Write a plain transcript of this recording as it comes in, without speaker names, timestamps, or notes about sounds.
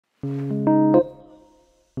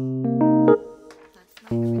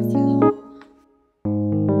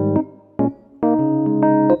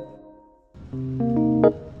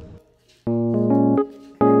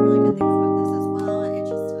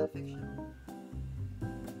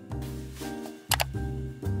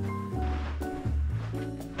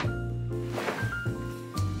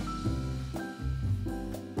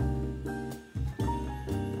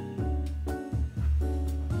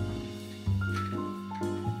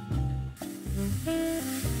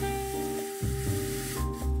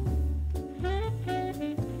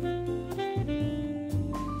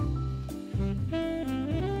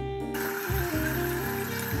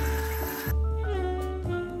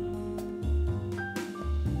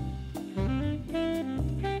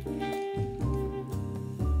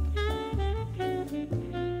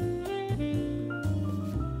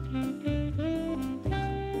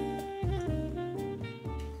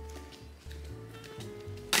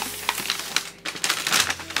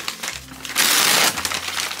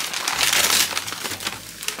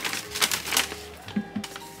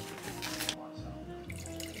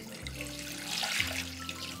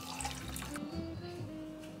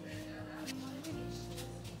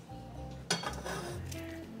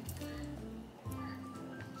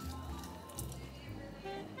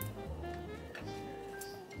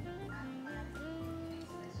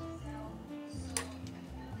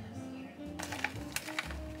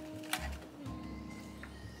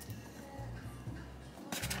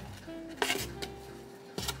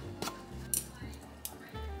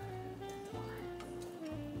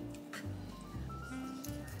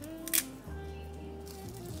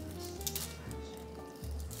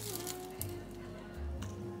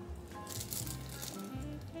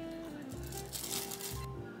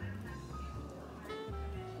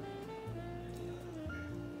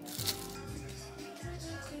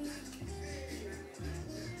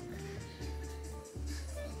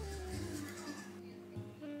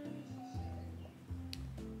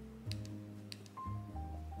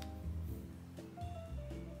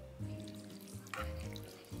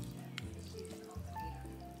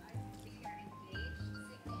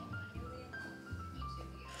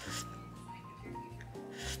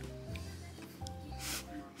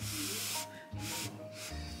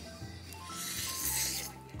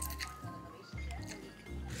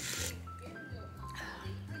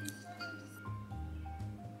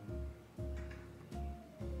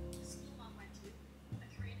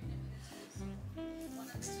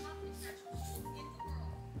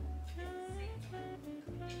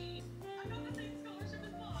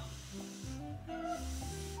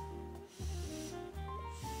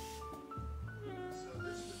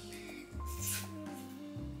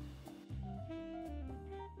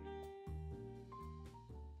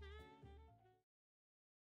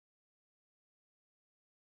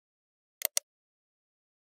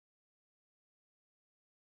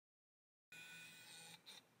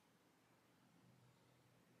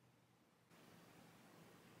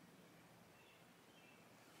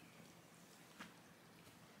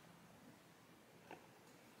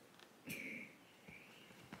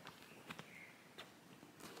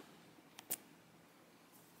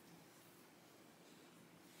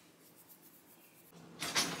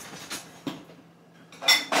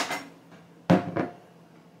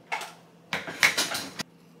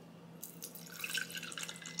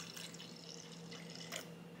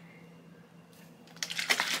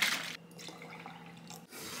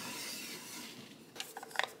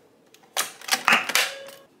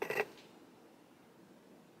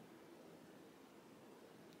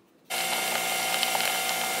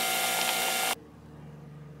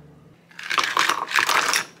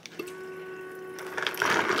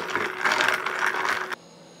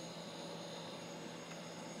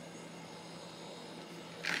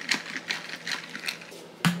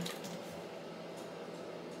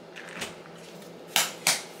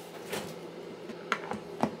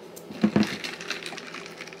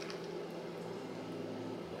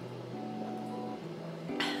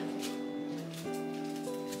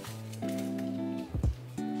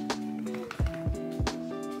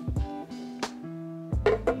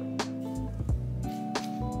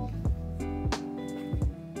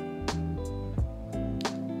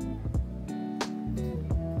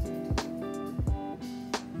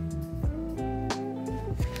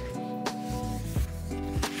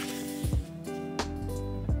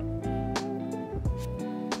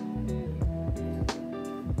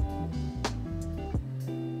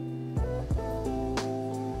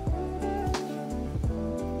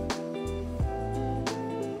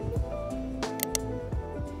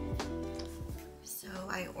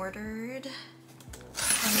Ordered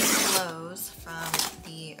some clothes from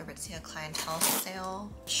the Aritzia clientele sale.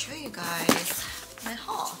 I'll show you guys my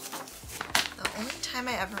haul. The only time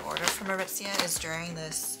I ever order from Aritzia is during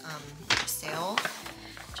this sale,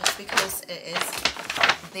 just because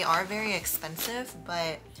they are very expensive,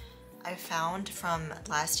 but I found from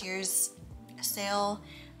last year's sale,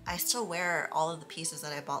 I still wear all of the pieces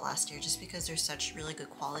that I bought last year just because they're such really good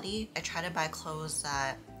quality. I try to buy clothes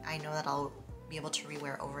that I know that I'll be able to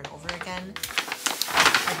rewear over and over again,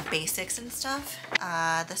 like basics and stuff.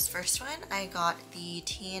 This first one, I got the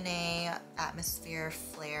TNA Atmosphere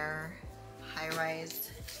Flare high-rise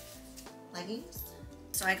leggings.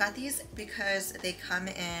 So I got these because they come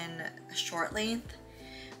in a short length,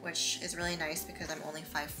 which is really nice because I'm only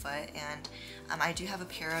 5 foot, and I do have a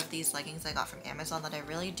pair of these leggings I got from Amazon that I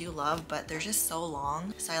really do love, but they're just so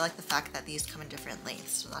long. So I like the fact that these come in different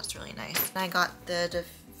lengths, so that's really nice. And I got the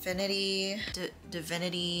Divinity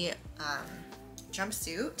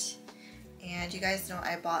jumpsuit, and you guys know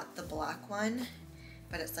I bought the black one,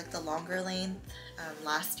 but it's like the longer length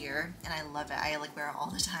last year, and I love it. I like wear it all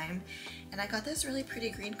the time. And I got this really pretty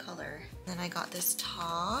green color. Then I got this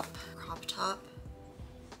top, crop top.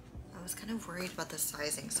 I was kind of worried about the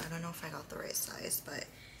sizing, so I don't know if I got the right size, but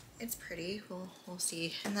it's pretty. We'll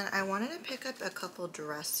see. And then I wanted to pick up a couple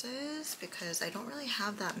dresses because I don't really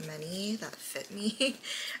have that many that fit me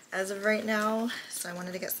as of right now. So I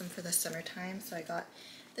wanted to get some for the summertime. So I got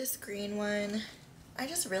this green one. I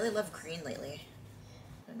just really love green lately.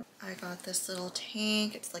 I got this little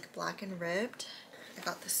tank. It's like black and ribbed. I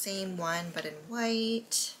got the same one but in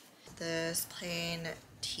white. This plain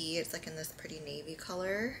tee. It's like in this pretty navy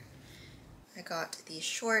color. I got these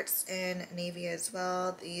shorts in navy as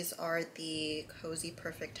well. These are the Cozy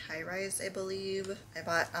Perfect high rise, I believe. I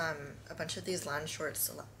bought a bunch of these lounge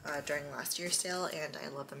shorts during last year's sale, and I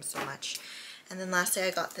love them so much. And then lastly,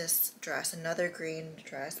 I got this dress, another green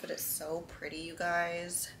dress, but it's so pretty, you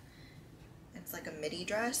guys. It's like a midi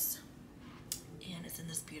dress, and it's in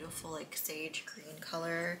this beautiful like sage green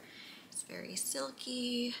color. It's very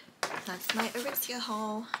silky. That's my Aritzia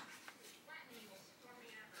haul.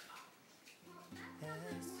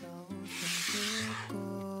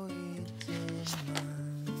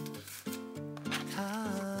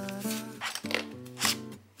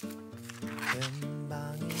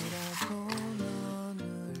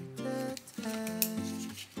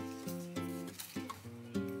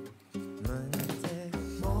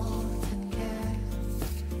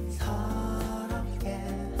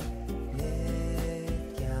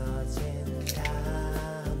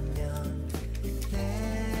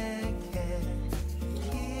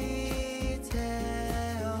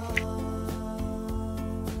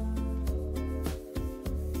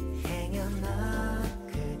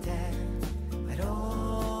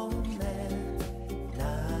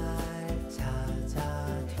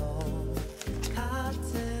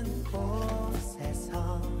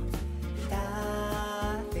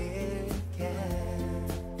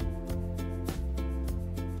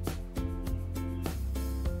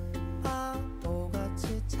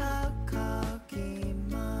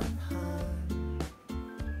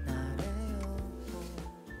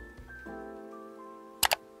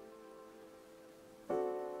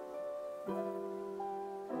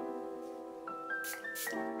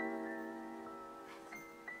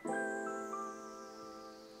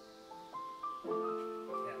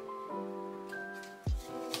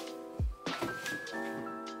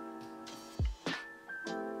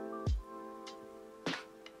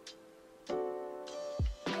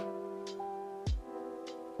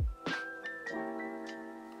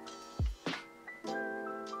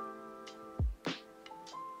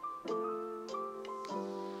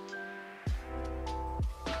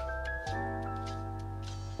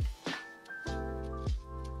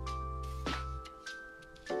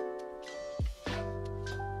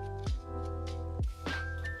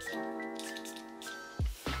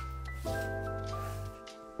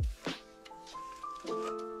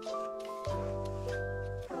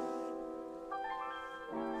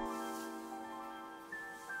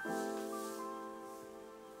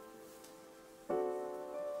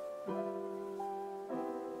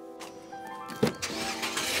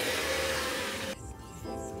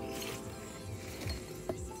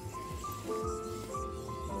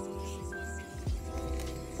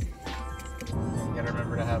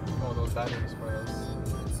 batteries for us.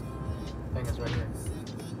 I think it's right here.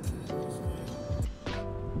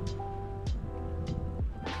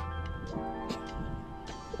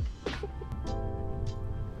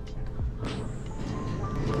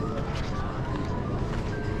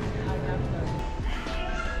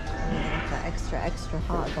 Extra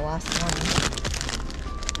hot, the last one.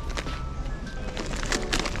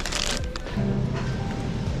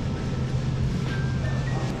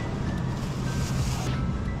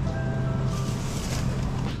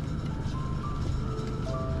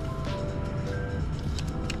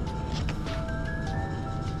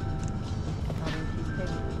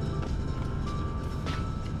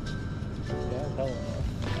 Yeah, tell them.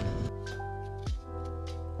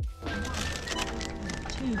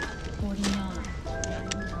 $2.49.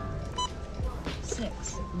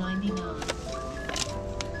 $6.99.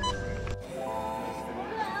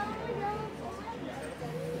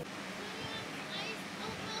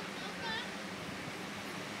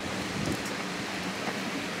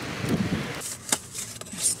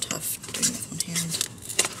 It's tough doing it with one hand.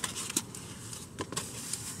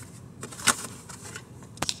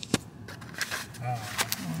 Oh,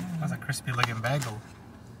 that's a crispy looking bagel.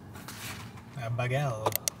 A bagel.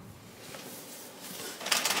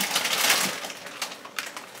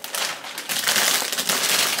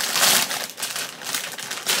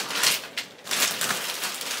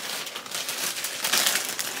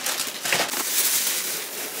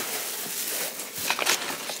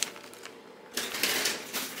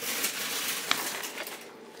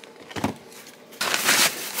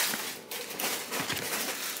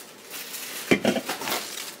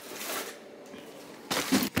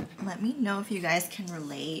 Let me know if you guys can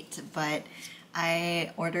relate, but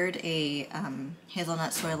I ordered a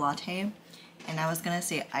hazelnut soy latte, and I was gonna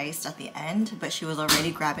say iced at the end, but she was already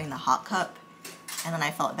grabbing the hot cup, and then I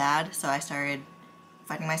felt bad, so I started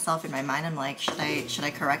fighting myself in my mind. I'm like, should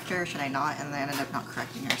I correct her or should I not? And then I ended up not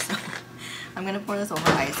correcting her, so I'm gonna pour this over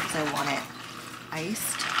ice because I want it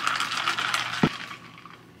iced.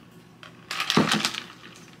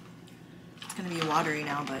 It's gonna be watery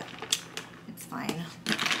now, but it's fine.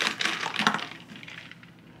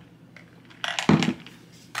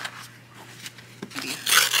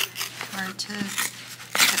 Hard to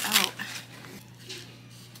get out.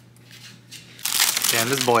 Damn,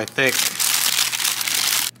 this boy thick.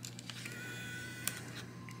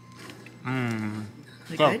 Mmm.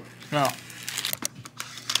 Is it good? No.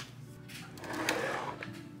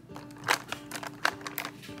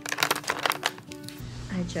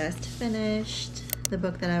 I just finished the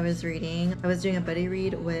book that I was reading. I was doing a buddy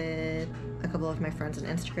read with a couple of my friends on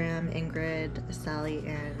Instagram, Ingrid, Sally,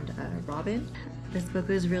 and Robin. This book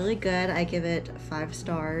was really good. I give it 5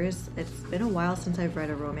 stars. It's been a while since I've read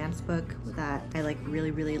a romance book that I like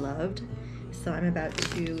really loved. So I'm about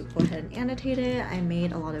to go ahead and annotate it. I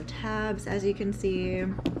made a lot of tabs, as you can see.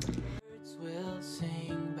 Birds will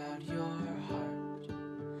sing about your heart.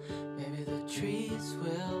 Maybe the trees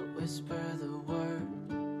will whisper the word.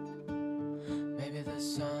 Maybe the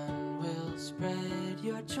sun will spread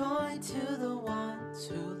your joy to the ones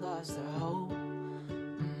who lost their hope.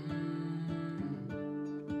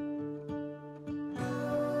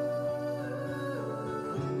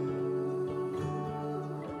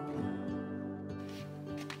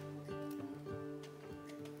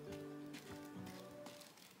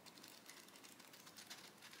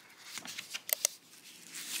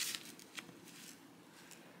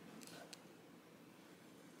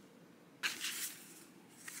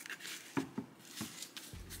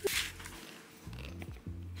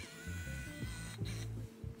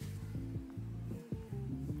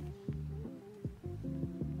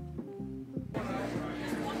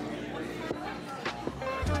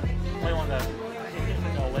 Wait, one that.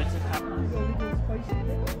 No, let's have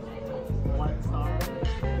 1 star.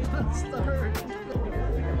 1 star.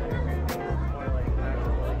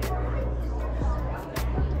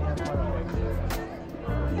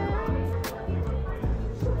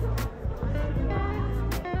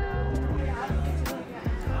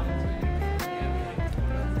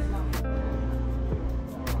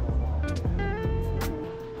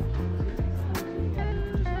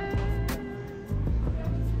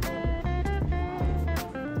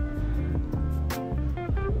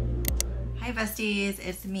 Hi besties,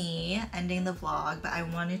 it's me ending the vlog, but I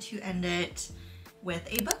wanted to end it with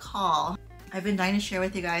a book haul. I've been dying to share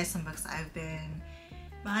with you guys some books I've been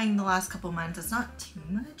buying the last couple months. It's not too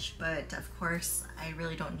much, but of course I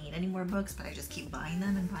really don't need any more books, but I just keep buying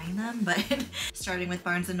them and buying them. But starting with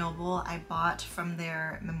Barnes & Noble, I bought from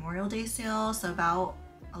their Memorial Day sale, so about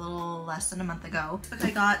a little less than a month ago. The book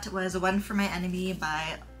I got was One for My Enemy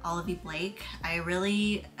by Olivia Blake. I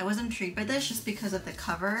was intrigued by this just because of the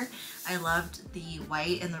cover. I loved the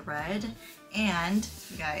white and the red, and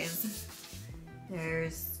you guys,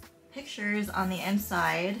 there's pictures on the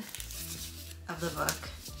inside of the book.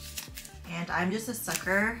 And I'm just a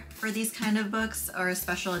sucker for these kind of books or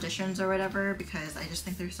special editions or whatever because I just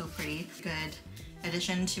think they're so pretty. Good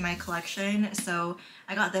addition to my collection. So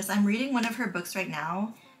I got this. I'm reading one of her books right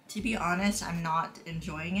now. To be honest, I'm not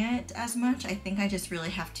enjoying it as much. I think I just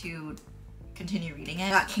really have to continue reading it. I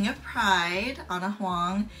got King of Pride, Ana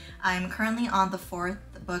Huang. I'm currently on the 4th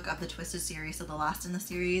book of the Twisted series, so the last in the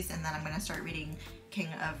series, and then I'm going to start reading King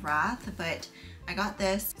of Wrath, but I got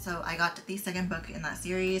this. So I got the second book in that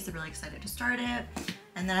series. I'm really excited to start it.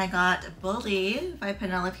 And then I got Bully by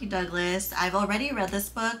Penelope Douglas. I've already read this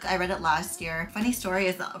book. I read it last year. Funny story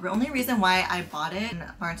is the only reason why I bought it in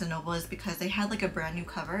Barnes & Noble is because they had like a brand new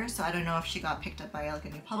cover. So I don't know if she got picked up by like a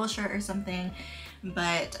new publisher or something.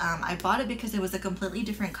 But I bought it because it was a completely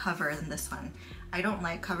different cover than this one. I don't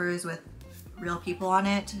like covers with real people on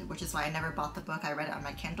it, which is why I never bought the book. I read it on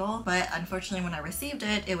my Kindle, but unfortunately when I received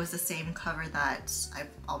it, it was the same cover that I've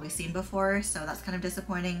always seen before, so that's kind of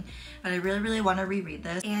disappointing, but I really want to reread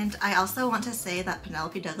this. And I also want to say that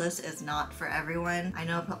Penelope Douglas is not for everyone. I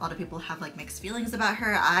know a lot of people have like mixed feelings about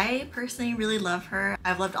her. I personally really love her.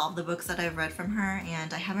 I've loved all the books that I've read from her,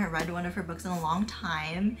 and I haven't read one of her books in a long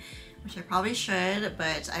time, which I probably should,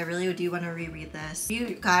 but I really do want to reread this. If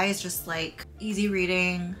you guys just like easy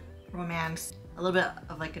reading, romance, a little bit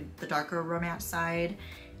of like the darker romance side,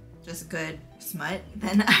 just good smut,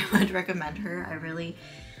 then I would recommend her. I really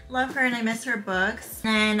love her and I miss her books.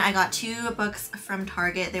 Then I got 2 books from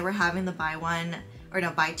Target. They were having the buy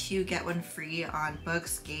 2 get 1 free on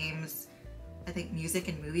books, games, I think music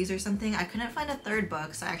and movies or something. I couldn't find a 3rd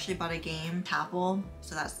book, so I actually bought a game, Tapple,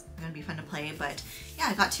 so that's gonna be fun to play. But yeah,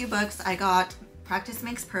 I got 2 books. I got Practice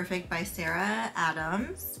Makes Perfect by Sarah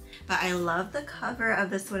Adams. But I love the cover of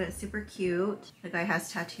this one. It's super cute. The guy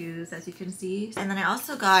has tattoos, as you can see. And then I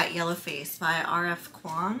also got Yellow Face by R.F.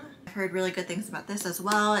 Kuang. I've heard really good things about this as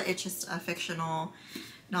well. It's just a fictional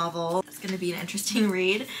novel. It's going to be an interesting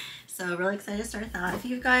read. So really excited to start that. If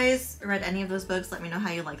you guys read any of those books, let me know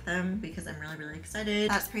how you like them because I'm really excited.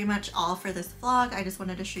 That's pretty much all for this vlog. I just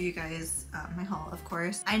wanted to show you guys my haul, of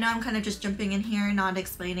course. I know I'm kind of just jumping in here, not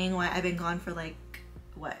explaining why I've been gone for like,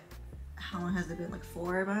 what? How long has it been? Like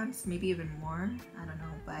 4 months? Maybe even more? I don't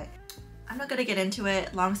know, but I'm not gonna get into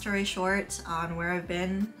it. Long story short, on where I've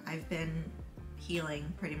been healing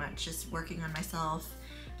pretty much, just working on myself.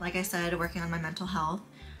 Like I said, working on my mental health.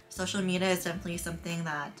 Social media is definitely something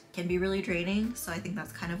that can be really draining, so I think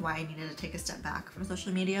that's kind of why I needed to take a step back from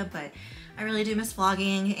social media, but I really do miss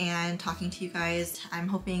vlogging and talking to you guys. I'm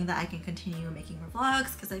hoping that I can continue making more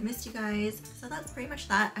vlogs because I missed you guys. So that's pretty much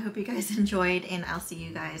that. I hope you guys enjoyed, and I'll see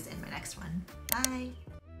you guys in my next one. Bye!